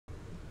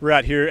we're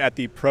out here at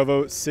the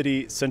Provo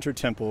City Center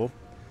Temple,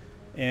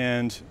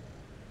 and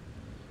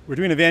we're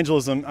doing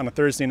evangelism on a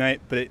Thursday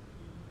night, but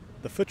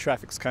the foot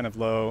traffic's kind of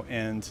low,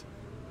 and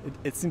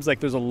it seems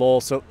like there's a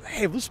lull. So,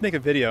 hey, let's make a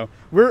video.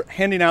 We're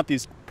handing out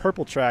these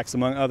purple tracts,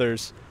 among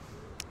others.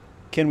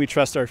 Can we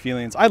trust our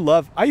feelings?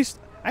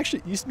 Actually,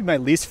 it used to be my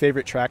least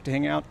favorite tract to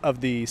hang out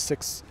of the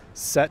 6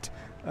 set,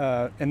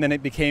 and then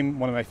it became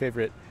one of my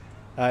favorite.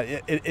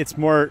 It's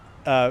more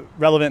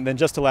relevant than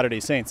just to Latter-day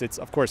Saints.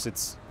 Of course,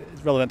 it's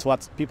relevant to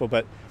lots of people,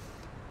 but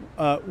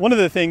one of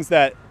the things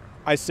that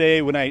I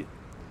say when I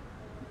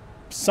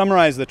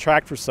summarize the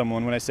tract for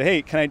someone, when I say,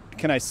 hey,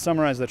 can I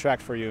summarize the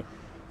tract for you,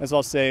 is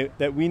I'll say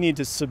that we need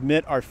to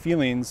submit our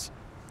feelings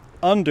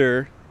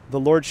under the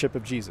Lordship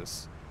of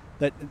Jesus.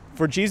 That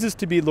for Jesus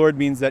to be Lord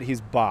means that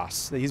he's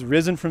boss, that he's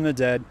risen from the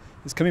dead,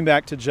 he's coming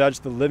back to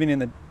judge the living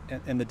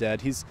and the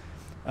dead.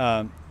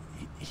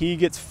 He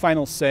gets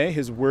final say.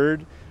 His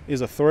word is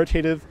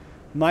authoritative.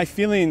 My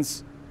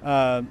feelings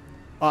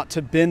ought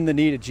to bend the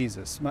knee to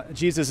Jesus.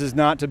 Jesus is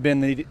not to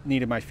bend the knee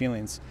to my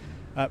feelings.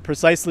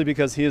 Precisely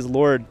because he is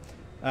Lord,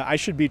 I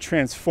should be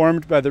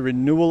transformed by the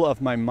renewal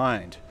of my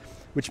mind,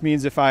 which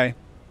means if I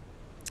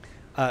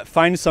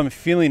find some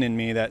feeling in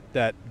me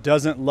that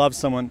doesn't love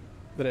someone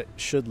that it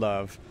should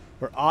love,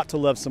 or ought to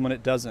love someone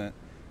it doesn't,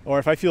 or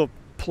if I feel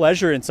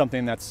pleasure in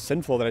something that's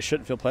sinful that I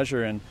shouldn't feel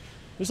pleasure in,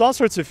 there's all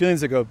sorts of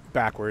feelings that go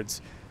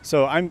backwards.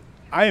 So I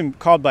am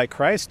called by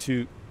Christ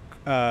to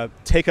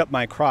take up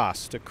my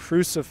cross, to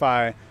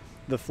crucify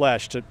the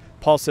flesh.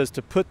 Paul says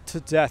to put to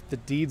death the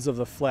deeds of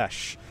the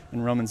flesh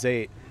in Romans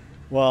 8.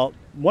 Well,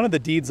 one of the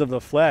deeds of the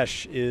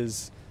flesh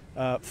is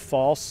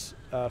false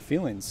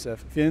feelings,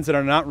 feelings that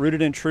are not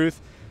rooted in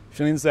truth,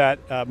 feelings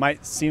that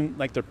might seem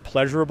like they're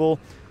pleasurable.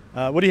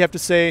 What do you have to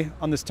say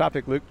on this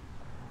topic, Luke?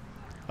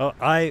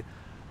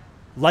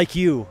 Like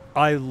you,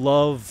 I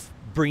love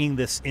bringing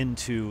this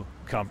into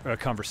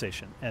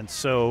conversation. And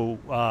so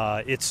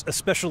it's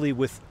especially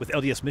with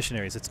LDS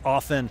missionaries, it's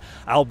often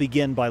I'll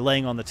begin by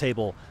laying on the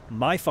table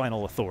my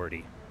final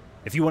authority.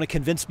 If you want to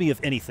convince me of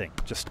anything,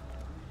 just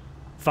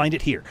find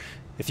it here.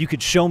 If you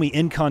could show me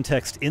in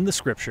context in the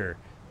scripture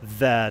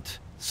that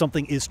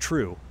something is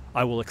true,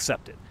 I will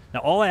accept it.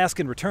 Now, all I ask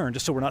in return,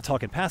 just so we're not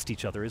talking past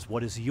each other, is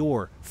what is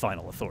your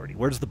final authority?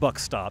 Where does the buck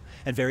stop?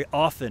 And very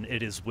often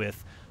it is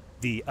with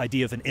the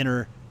idea of an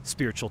inner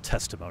spiritual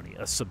testimony,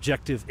 a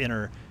subjective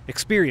inner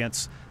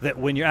experience that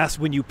when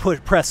you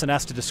press and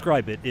ask to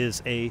describe it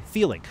is a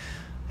feeling,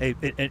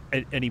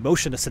 an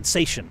emotion, a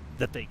sensation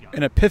that they got.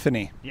 An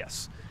epiphany.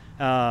 Yes.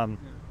 And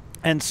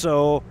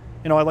so,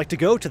 I like to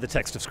go to the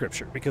text of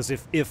Scripture, because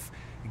if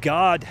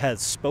God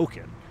has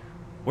spoken,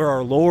 where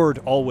our Lord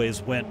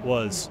always went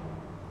was,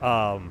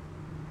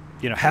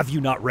 have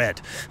you not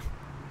read?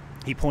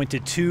 He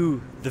pointed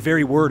to the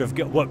very word of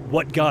God,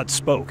 what God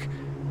spoke.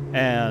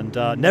 And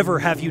never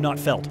have you not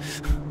felt,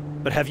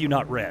 but have you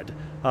not read?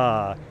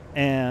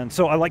 And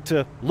so I like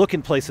to look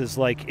in places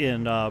like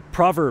in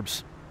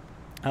Proverbs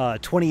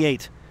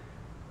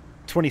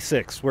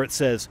 28:26, where it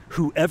says,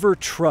 whoever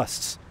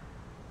trusts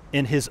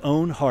in his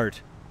own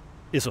heart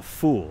is a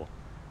fool,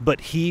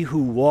 but he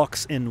who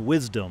walks in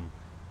wisdom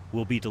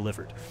will be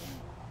delivered.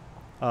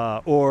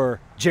 Or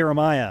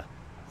Jeremiah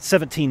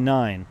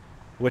 17:9,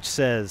 which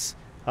says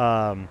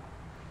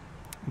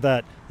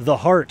that the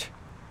heart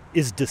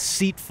is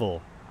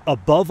deceitful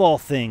above all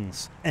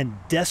things and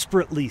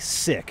desperately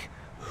sick.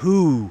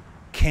 Who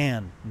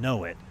can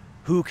know it?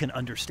 Who can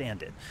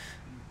understand it?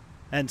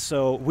 And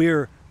so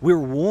we're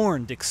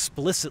warned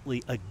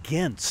explicitly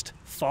against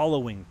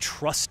following,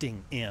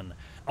 trusting in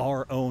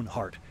our own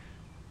heart,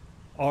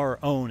 our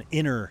own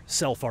inner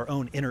self, our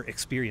own inner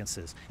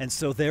experiences. And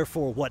so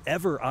therefore,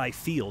 whatever I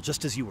feel,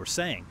 just as you were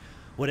saying,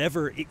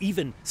 whatever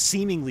even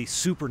seemingly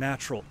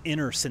supernatural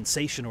inner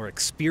sensation or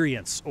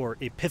experience or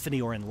epiphany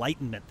or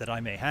enlightenment that I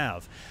may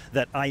have,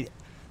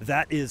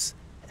 that is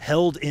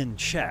held in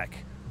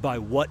check by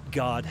what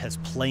God has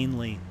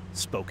plainly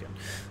spoken.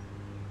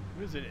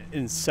 What is it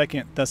in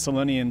 2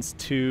 Thessalonians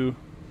 2?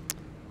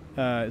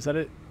 Is that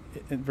it?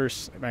 In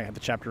verse, I might have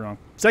the chapter wrong.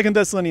 2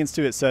 Thessalonians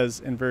 2, it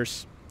says in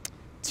verse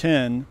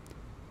 10,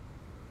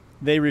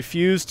 they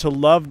refuse to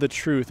love the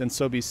truth and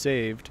so be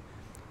saved.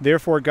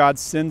 Therefore God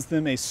sends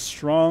them a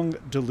strong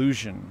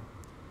delusion,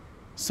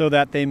 so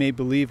that they may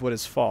believe what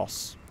is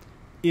false,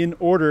 in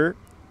order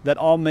that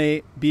all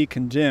may be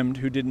condemned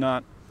who did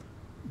not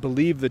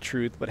believe the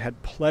truth but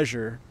had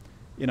pleasure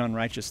in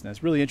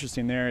unrighteousness. Really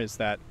interesting there is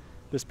that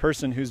this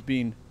person who's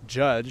being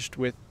judged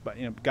with,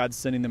 God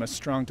sending them a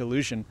strong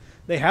delusion,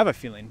 they have a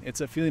feeling.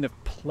 It's a feeling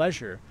of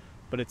pleasure,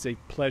 but it's a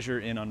pleasure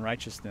in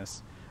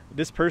unrighteousness.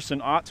 This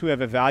person ought to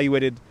have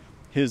evaluated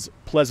his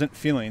pleasant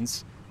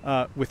feelings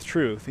with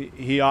truth.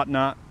 He ought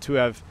not to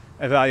have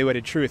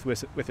evaluated truth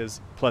with his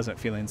pleasant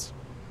feelings.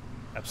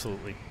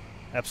 Absolutely.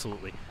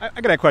 Absolutely. I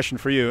got a question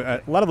for you.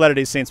 A lot of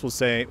Latter-day Saints will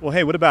say, well,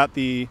 hey, what about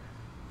the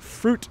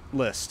fruit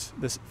list,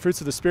 the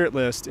fruits of the Spirit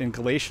list in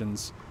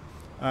Galatians?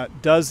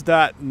 Does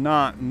that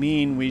not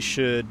mean we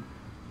should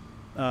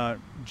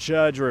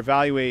judge or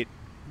evaluate,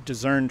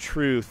 discern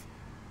truth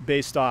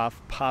based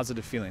off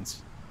positive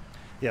feelings?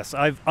 Yes,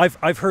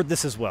 I've heard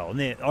this as well. And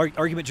the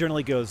argument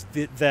generally goes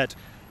that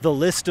the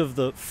list of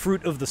the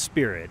fruit of the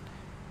Spirit,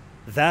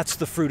 that's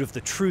the fruit of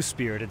the true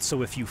Spirit. And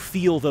so if you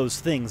feel those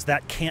things,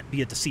 that can't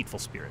be a deceitful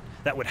spirit.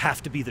 That would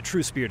have to be the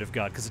true Spirit of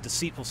God, because a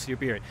deceitful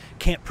spirit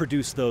can't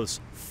produce those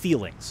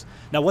feelings.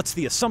 Now, what's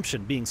the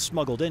assumption being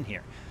smuggled in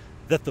here?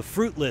 That the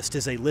fruit list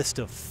is a list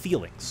of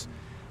feelings.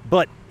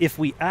 But if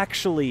we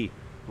actually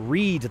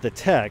read the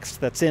text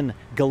that's in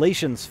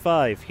Galatians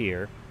 5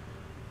 here,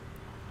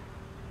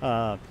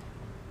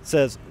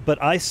 says,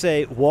 "But I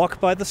say, walk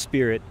by the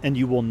Spirit, and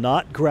you will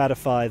not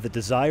gratify the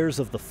desires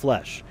of the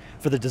flesh.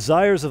 For the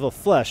desires of the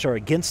flesh are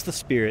against the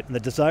Spirit, and the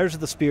desires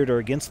of the Spirit are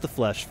against the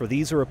flesh, for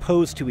these are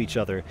opposed to each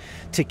other,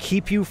 to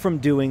keep you from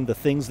doing the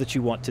things that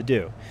you want to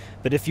do.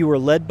 But if you are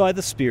led by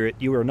the Spirit,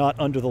 you are not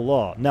under the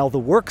law. Now the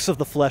works of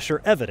the flesh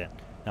are evident."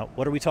 Now,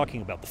 what are we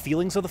talking about? The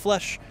feelings of the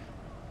flesh?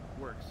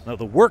 Works. No,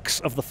 the works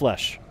of the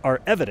flesh are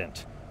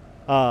evident.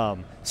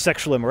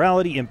 Sexual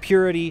immorality,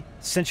 impurity,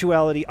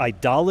 sensuality,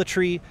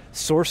 idolatry,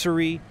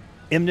 sorcery,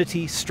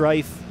 enmity,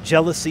 strife,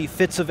 jealousy,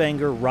 fits of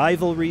anger,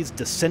 rivalries,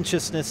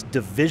 dissentiousness,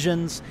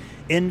 divisions,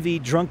 envy,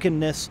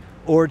 drunkenness,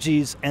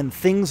 orgies, and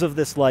things of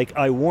this like.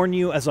 I warn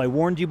you, as I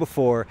warned you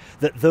before,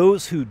 that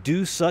those who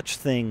do such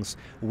things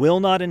will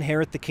not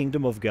inherit the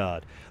kingdom of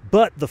God.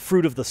 But the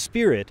fruit of the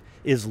Spirit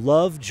is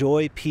love,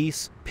 joy,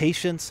 peace,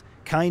 patience,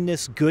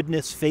 kindness,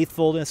 goodness,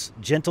 faithfulness,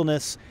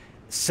 gentleness,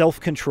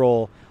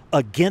 self-control.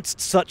 Against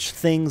such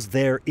things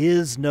there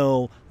is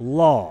no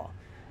law.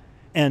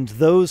 And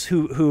those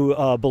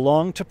who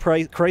belong to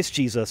Christ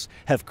Jesus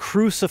have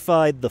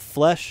crucified the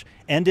flesh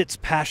and its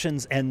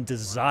passions and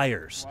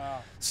desires.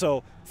 Wow.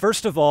 So,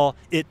 first of all,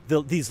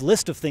 these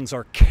list of things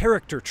are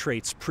character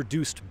traits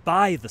produced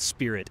by the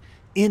Spirit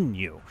in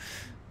you,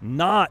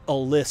 not a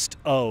list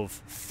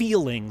of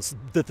feelings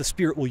that the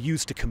Spirit will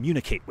use to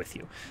communicate with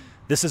you.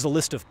 This is a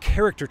list of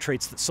character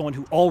traits that someone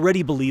who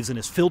already believes and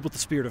is filled with the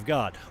Spirit of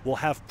God will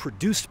have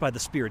produced by the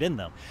Spirit in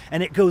them.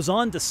 And it goes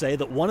on to say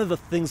that one of the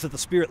things that the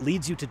Spirit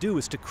leads you to do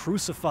is to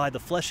crucify the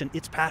flesh and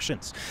its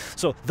passions.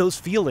 So those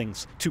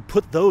feelings, to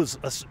put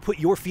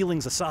your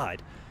feelings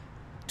aside,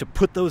 to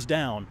put those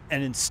down,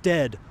 and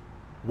instead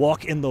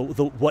walk in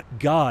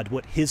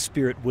what His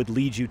Spirit would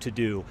lead you to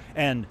do.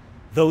 And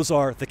those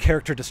are the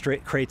character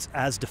traits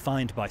as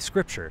defined by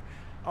Scripture.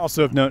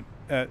 Also of note,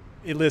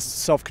 it lists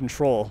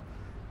self-control.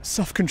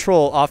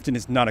 Self-control often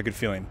is not a good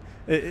feeling.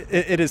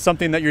 It is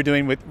something that you're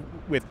doing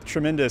with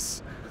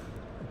tremendous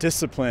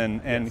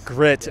discipline and Yes.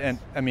 grit, Yes. and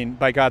I mean,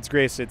 by God's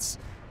grace, it's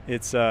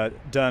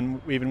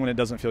done even when it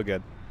doesn't feel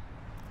good.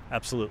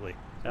 Absolutely.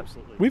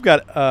 Absolutely. We've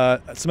got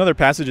some other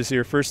passages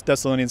here. 1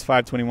 Thessalonians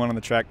 5:21 on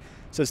the track.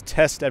 It says,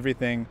 "Test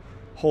everything,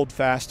 hold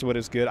fast to what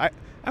is good." I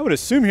would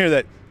assume here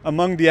that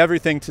among the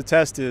everything to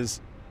test is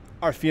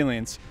our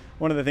feelings.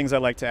 One of the things I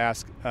like to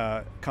ask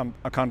a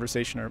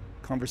conversation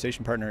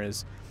partner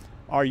is,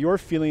 are your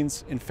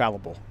feelings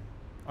infallible?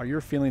 Are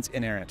your feelings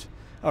inerrant?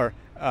 Or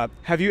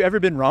have you ever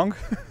been wrong?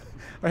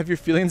 Or have your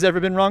feelings ever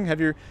been wrong? Have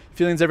your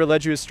feelings ever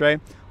led you astray?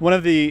 One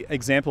of the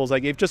examples I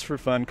gave just for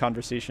fun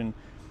conversation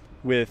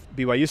with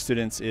BYU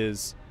students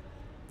is,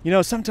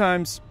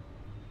 sometimes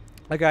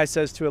a guy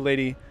says to a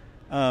lady,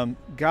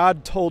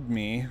 God told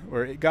me,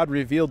 or God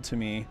revealed to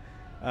me,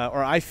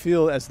 or I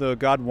feel as though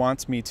God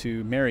wants me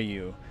to marry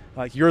you.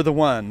 Like, you're the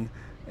one.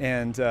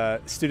 And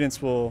students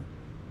will...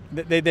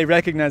 They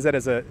recognize that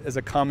as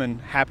a common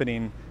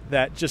happening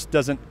that just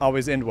doesn't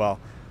always end well.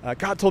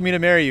 God told me to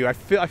marry you. I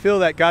feel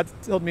that God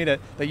told me that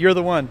you're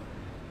the one.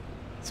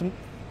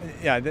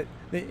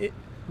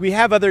 We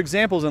have other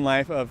examples in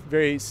life of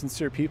very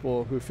sincere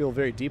people who feel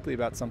very deeply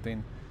about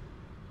something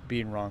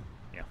being wrong.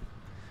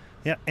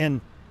 Yeah,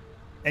 and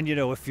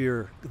if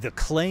the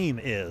claim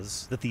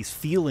is that these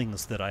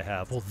feelings that I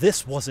have, well,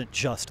 this wasn't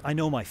just, I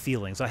know my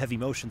feelings, I have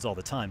emotions all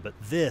the time, but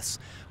this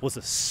was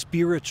a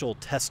spiritual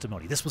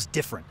testimony. This was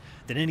different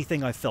than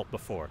anything I felt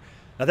before.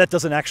 Now, that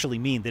doesn't actually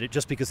mean that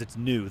just because it's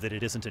new, that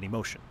it isn't an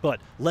emotion. But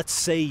let's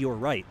say you're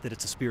right, that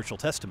it's a spiritual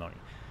testimony.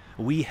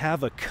 We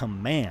have a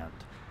command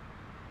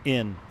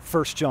in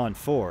 1 John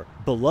 4,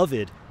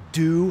 "Beloved,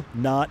 do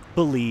not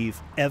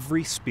believe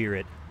every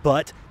spirit,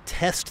 but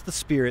test the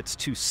spirits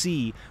to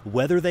see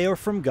whether they are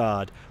from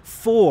God,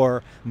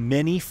 for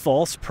many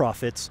false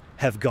prophets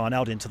have gone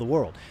out into the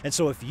world." And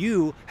so if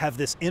you have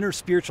this inner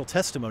spiritual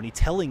testimony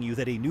telling you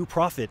that a new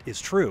prophet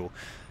is true,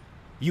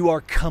 you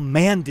are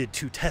commanded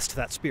to test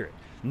that spirit,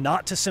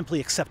 not to simply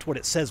accept what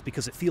it says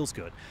because it feels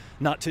good,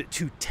 not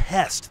to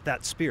test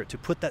that spirit, to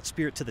put that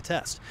spirit to the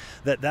test.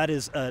 That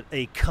is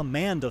a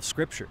command of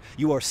Scripture.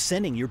 You are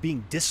sinning, you're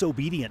being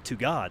disobedient to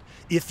God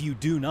if you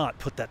do not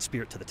put that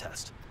spirit to the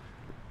test.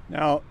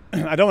 Now,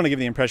 I don't want to give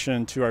the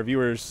impression to our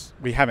viewers,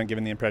 we haven't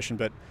given the impression,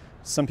 but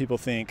some people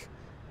think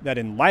that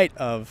in light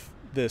of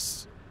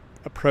this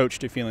approach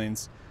to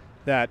feelings,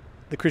 that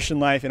the Christian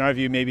life, in our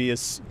view, maybe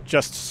is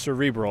just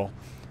cerebral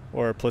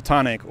or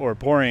platonic or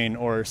boring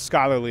or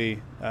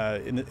scholarly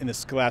in the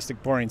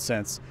scholastic boring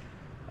sense.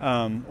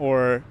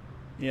 You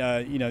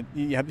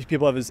have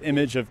people have this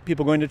image of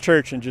people going to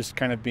church and just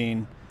kind of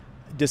being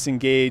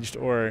disengaged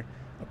or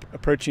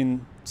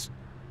approaching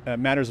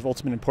matters of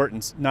ultimate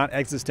importance, not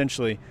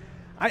existentially.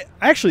 I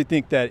actually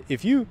think that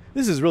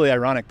this is really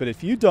ironic, but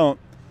if you don't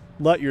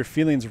let your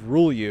feelings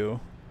rule you,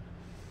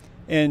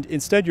 and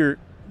instead you're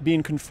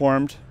being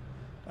conformed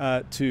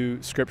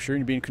to Scripture,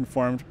 and being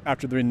conformed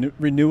after the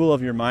renewal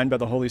of your mind by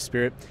the Holy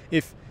Spirit,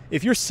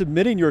 if you're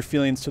submitting your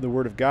feelings to the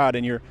Word of God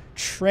and you're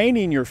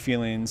training your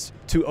feelings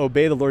to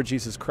obey the Lord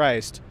Jesus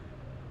Christ,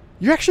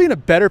 you're actually in a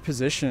better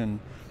position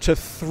to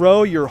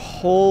throw your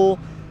whole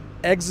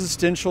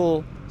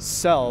existential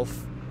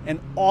self and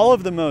all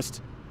of the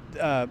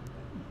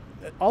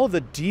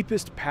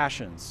deepest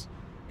passions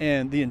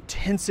and the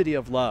intensity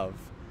of love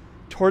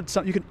towards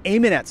something. You can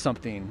aim it at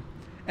something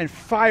and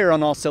fire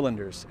on all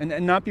cylinders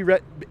and not be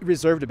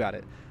reserved about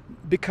it.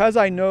 Because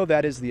I know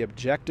that is the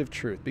objective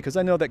truth, because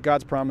I know that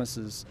God's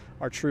promises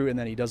are true and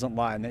that He doesn't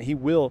lie and that He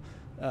will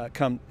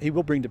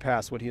bring to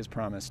pass what He has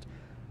promised,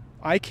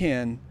 I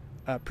can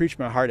preach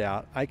my heart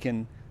out. I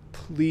can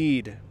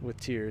plead with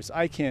tears.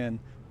 I can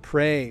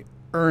pray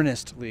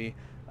earnestly.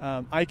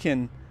 I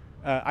can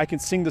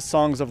sing the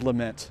songs of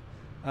lament.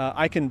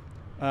 And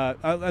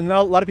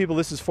a lot of people,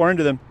 this is foreign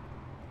to them.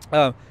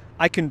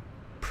 I can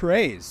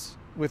praise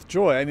with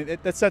joy. I mean,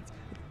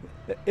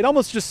 it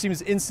almost just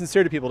seems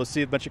insincere to people to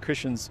see a bunch of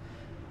Christians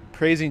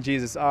praising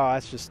Jesus. Oh,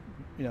 that's just,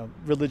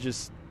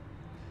 religious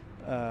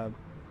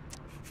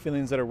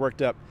feelings that are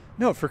worked up.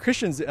 No, for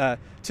Christians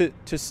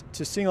to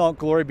sing all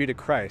glory be to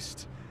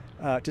Christ,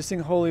 to sing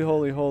holy,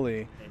 holy,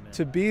 holy, Amen.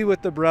 To be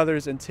with the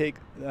brothers and take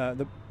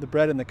the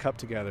bread and the cup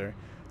together,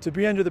 to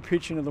be under the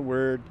preaching of the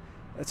word,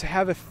 to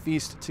have a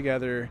feast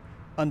together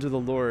under the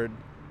Lord,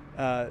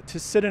 to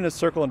sit in a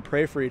circle and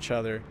pray for each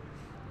other,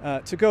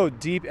 to go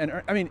deep.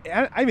 And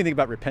I even think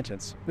about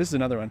repentance. This is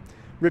another one.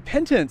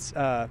 Repentance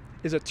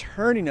is a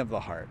turning of the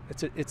heart.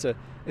 It's a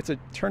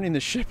turning the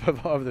ship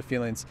of the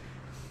feelings,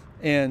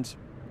 and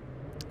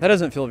that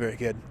doesn't feel very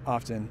good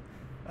often.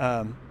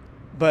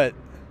 But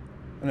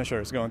I'm not sure where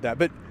I was going with that.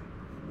 But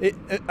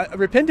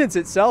repentance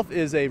itself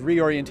is a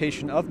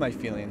reorientation of my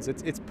feelings.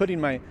 It's putting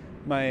my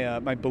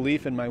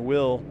belief and my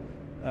will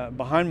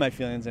behind my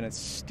feelings, and it's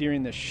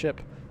steering the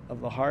ship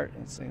of the heart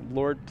and saying,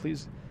 Lord,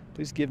 please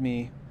give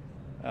me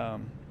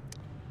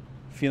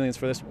feelings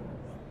for this.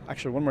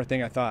 Actually, one more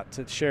thing I thought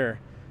to share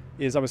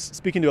is I was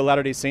speaking to a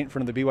Latter-day Saint in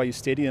front of the BYU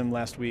Stadium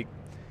last week,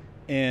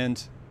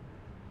 and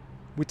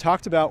we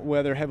talked about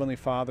whether Heavenly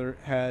Father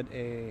had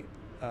a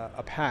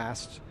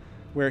past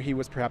where He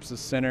was perhaps a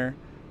sinner,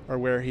 or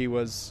where He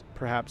was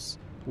perhaps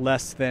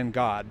less than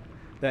God.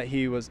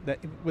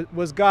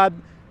 Is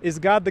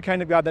God the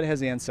kind of God that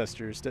has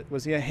ancestors?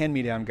 Was He a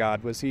hand-me-down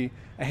God? Was He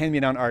a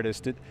hand-me-down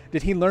artist?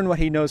 Did He learn what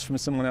He knows from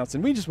someone else?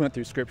 And we just went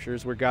through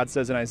scriptures where God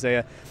says in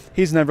Isaiah,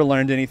 He's never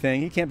learned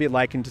anything. He can't be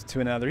likened to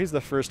another. He's the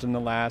first and the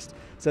last.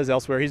 It says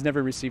elsewhere, He's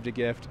never received a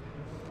gift.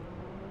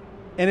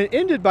 And it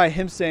ended by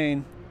Him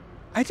saying,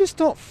 I just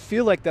don't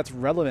feel like that's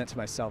relevant to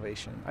my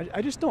salvation.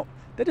 I just don't.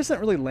 That doesn't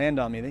really land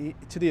on me.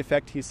 To the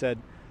effect, He said,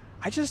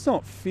 I just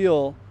don't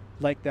feel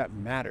like that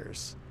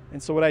matters.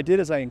 And so what I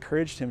did is I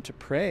encouraged him to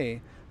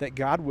pray that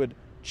God would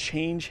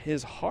change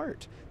his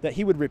heart, that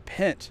he would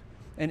repent,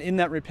 and in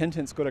that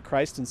repentance go to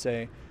Christ and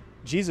say,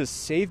 Jesus,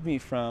 save me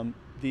from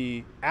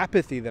the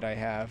apathy that I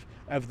have,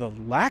 of the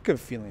lack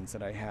of feelings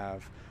that I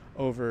have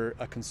over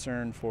a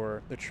concern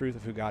for the truth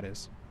of who God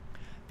is.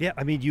 Yeah,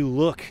 I mean, you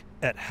look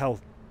at how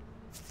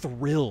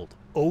thrilled,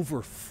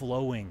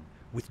 overflowing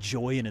with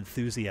joy and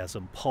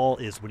enthusiasm Paul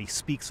is when he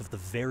speaks of the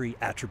very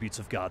attributes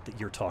of God that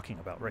you're talking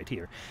about right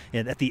here.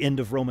 And at the end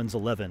of Romans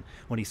 11,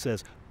 when he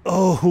says,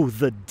 oh,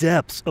 the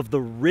depths of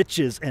the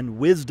riches and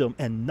wisdom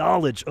and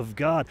knowledge of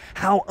God.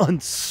 How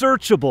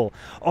unsearchable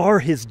are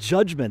his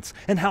judgments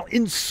and how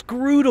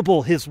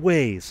inscrutable his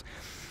ways.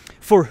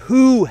 For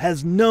who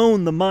has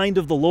known the mind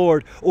of the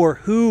Lord, or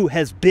who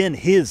has been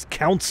his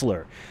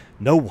counselor?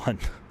 No one,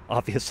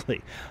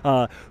 obviously.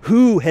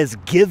 Who has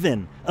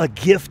given a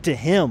gift to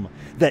him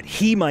that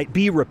he might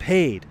be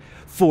repaid?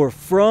 For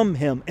from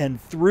him and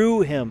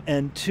through him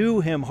and to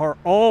him are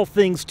all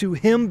things. To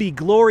him be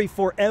glory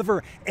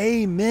forever.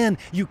 Amen.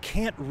 You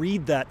can't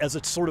read that as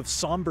a sort of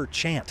somber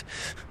chant.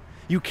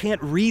 You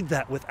can't read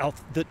that without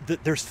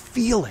there's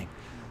feeling.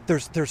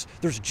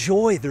 There's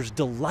joy, there's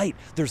delight,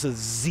 there's a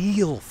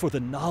zeal for the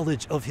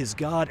knowledge of his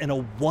God, and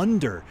a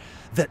wonder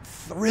that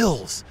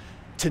thrills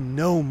to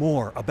know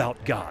more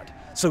about God.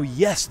 So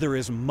yes, there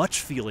is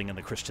much feeling in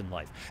the Christian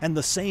life. And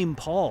the same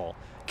Paul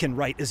can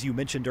write, as you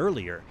mentioned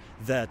earlier,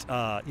 that,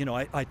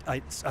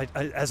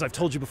 as I've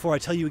told you before, I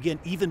tell you again,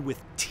 even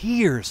with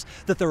tears,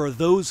 that there are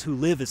those who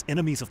live as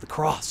enemies of the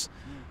cross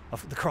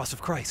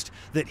of Christ,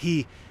 that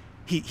he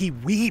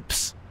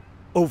weeps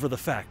over the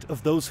fact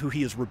of those who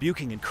he is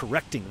rebuking and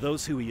correcting,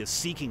 those who he is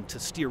seeking to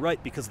steer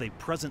right, because they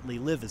presently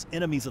live as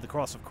enemies of the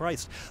cross of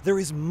Christ. There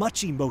is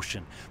much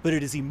emotion, but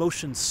it is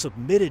emotion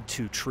submitted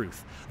to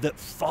truth that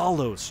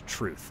follows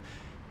truth.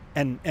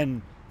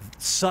 And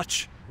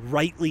such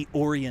rightly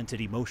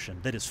oriented emotion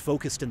that is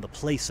focused in the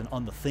place and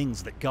on the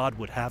things that God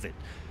would have it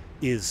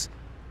it's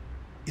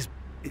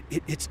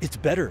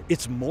better.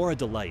 It's more a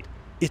delight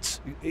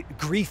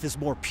grief is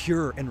more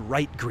pure and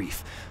right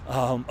grief.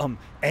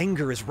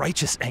 Anger is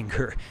righteous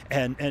anger,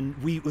 and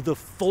the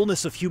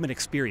fullness of human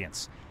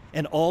experience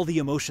and all the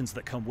emotions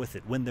that come with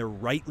it, when they're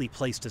rightly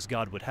placed as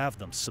God would have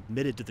them,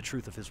 submitted to the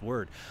truth of His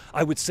Word,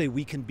 I would say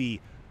we can be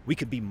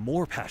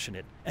more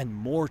passionate and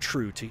more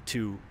true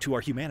to our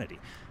humanity.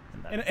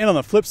 And on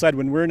the flip side,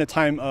 when we're in a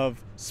time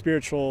of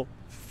spiritual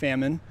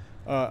famine,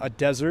 a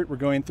desert, we're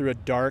going through a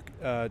dark,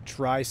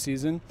 dry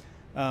season,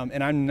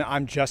 and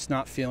I'm just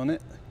not feeling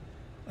it.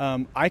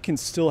 I can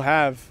still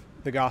have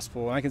the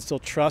gospel, and I can still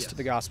trust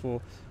the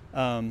gospel.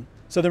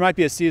 So there might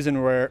be a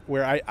season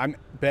where I'm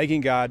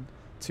begging God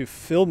to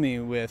fill me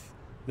with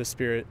the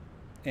Spirit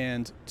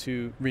and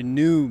to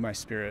renew my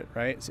spirit,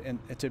 right? And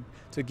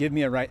to give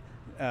me a right,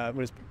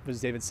 what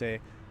does David say?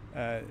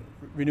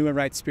 Renew a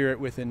right spirit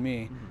within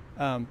me.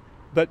 Mm-hmm.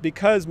 But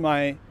because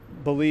my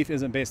belief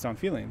isn't based on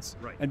feelings,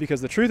 right, and because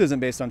the truth isn't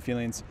based on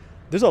feelings,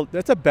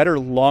 that's a better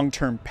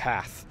long-term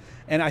path.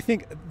 And I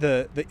think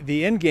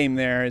the end game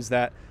there is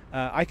that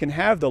I can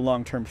have the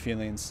long-term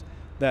feelings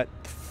that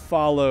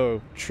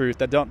follow truth,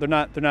 that they're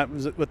not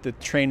with the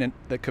train and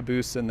the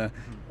caboose and the,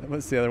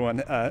 what's the other one?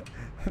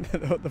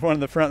 The one in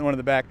the front and one in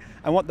the back.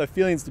 I want the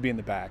feelings to be in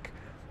the back,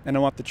 and I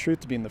want the truth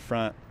to be in the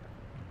front.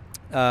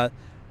 I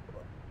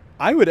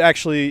would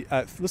actually,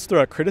 let's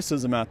throw a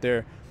criticism out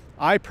there.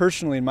 I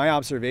personally, in my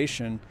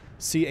observation,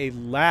 see a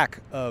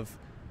lack of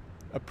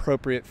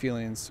appropriate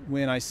feelings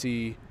when I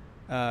see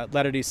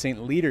Latter-day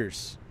Saint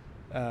leaders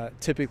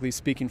typically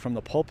speaking from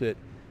the pulpit.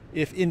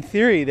 If in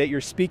theory that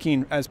you're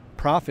speaking as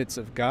prophets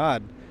of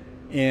God,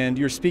 and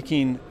you're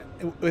speaking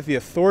with the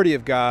authority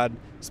of God,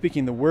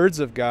 speaking the words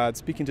of God,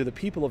 speaking to the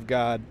people of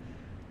God,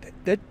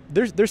 that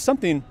there's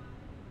something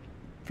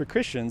for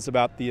Christians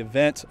about the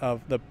event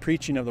of the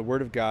preaching of the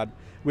Word of God,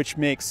 which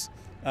makes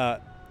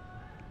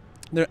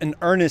an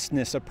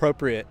earnestness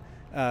appropriate,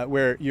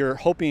 where you're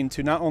hoping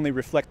to not only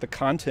reflect the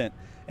content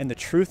and the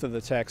truth of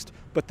the text,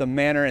 but the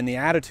manner and the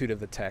attitude of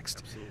the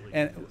text. Absolutely.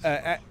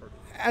 And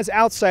as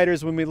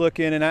outsiders, when we look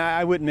in, and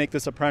I wouldn't make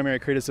this a primary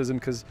criticism,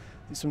 because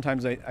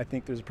sometimes I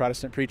think there's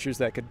Protestant preachers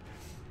that could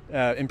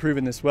improve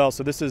in this well,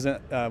 so this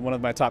isn't one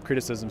of my top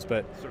criticisms,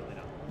 but Certainly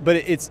not. But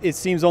it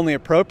seems only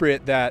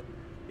appropriate that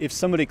if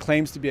somebody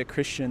claims to be a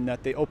Christian,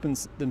 that they open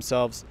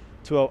themselves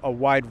to a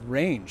wide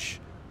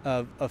range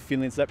of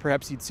feelings that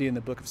perhaps you'd see in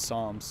the book of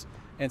Psalms.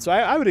 And so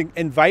I would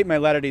invite my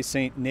Latter-day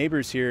Saint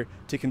neighbors here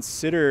to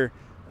consider,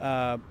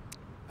 I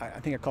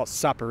think I call it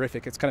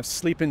soporific. It's kind of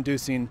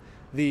sleep-inducing,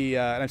 and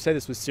I say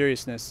this with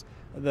seriousness,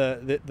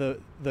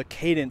 the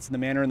cadence and the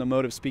manner and the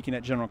mode of speaking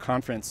at General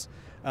Conference.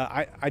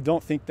 I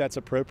don't think that's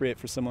appropriate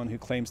for someone who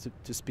claims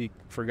to speak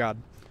for God.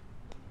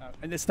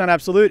 And it's not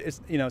absolute.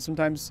 It's,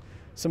 sometimes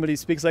somebody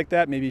speaks like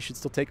that, maybe you should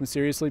still take them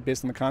seriously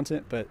based on the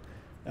content. But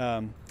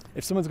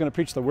if someone's going to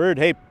preach the Word,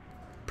 hey,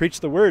 preach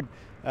the Word.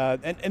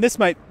 And this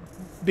might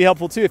be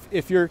helpful too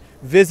if you're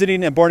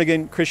visiting a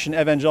born-again Christian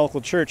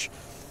evangelical church.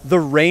 The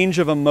range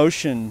of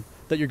emotion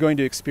that you're going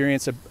to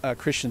experience a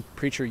Christian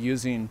preacher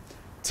using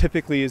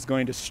typically is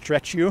going to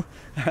stretch you.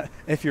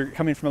 If you're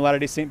coming from a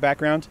Latter-day Saint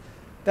background,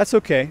 that's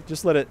okay.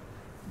 Just let it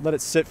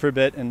sit for a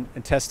bit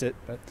and test it.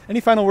 But any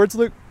final words,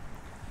 Luke?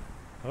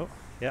 Oh,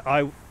 yeah.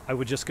 I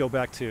would just go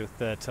back to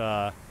that.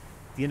 At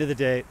the end of the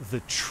day,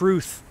 the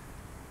truth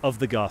of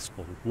the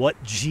gospel,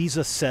 what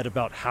Jesus said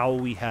about how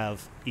we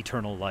have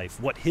eternal life,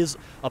 what His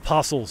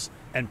apostles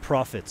and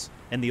prophets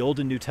and the Old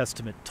and New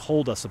Testament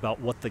told us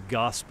about what the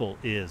gospel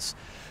is,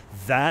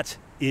 that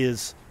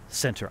is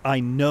center.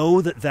 I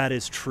know that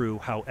is true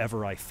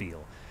however I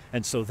feel.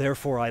 And so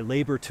therefore I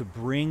labor to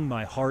bring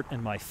my heart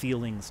and my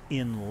feelings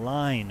in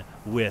line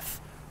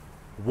with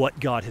what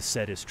God has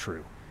said is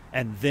true.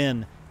 And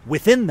then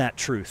within that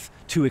truth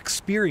to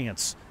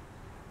experience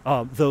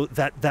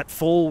that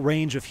full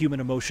range of human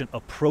emotion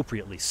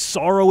appropriately.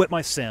 Sorrow at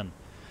my sin,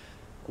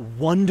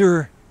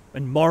 wonder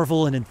and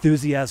marvel and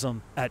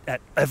enthusiasm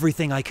at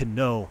everything I can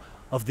know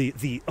of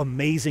the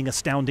amazing,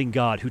 astounding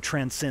God who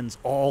transcends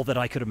all that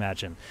I could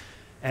imagine.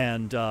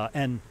 And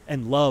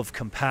love,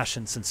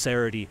 compassion,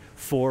 sincerity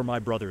for my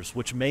brothers,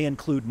 which may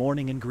include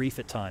mourning and grief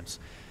at times.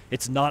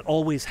 It's not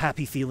always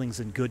happy feelings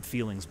and good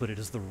feelings, but it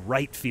is the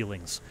right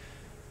feelings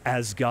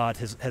as God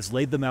has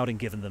laid them out and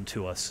given them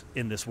to us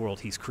in this world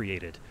He's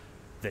created,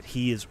 that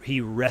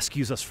He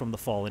rescues us from the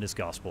fall in His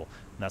gospel.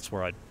 And that's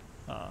where I'd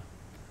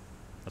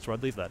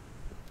leave that.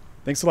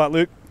 Thanks a lot,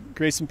 Luke.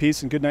 Grace and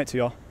peace, and good night to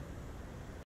y'all.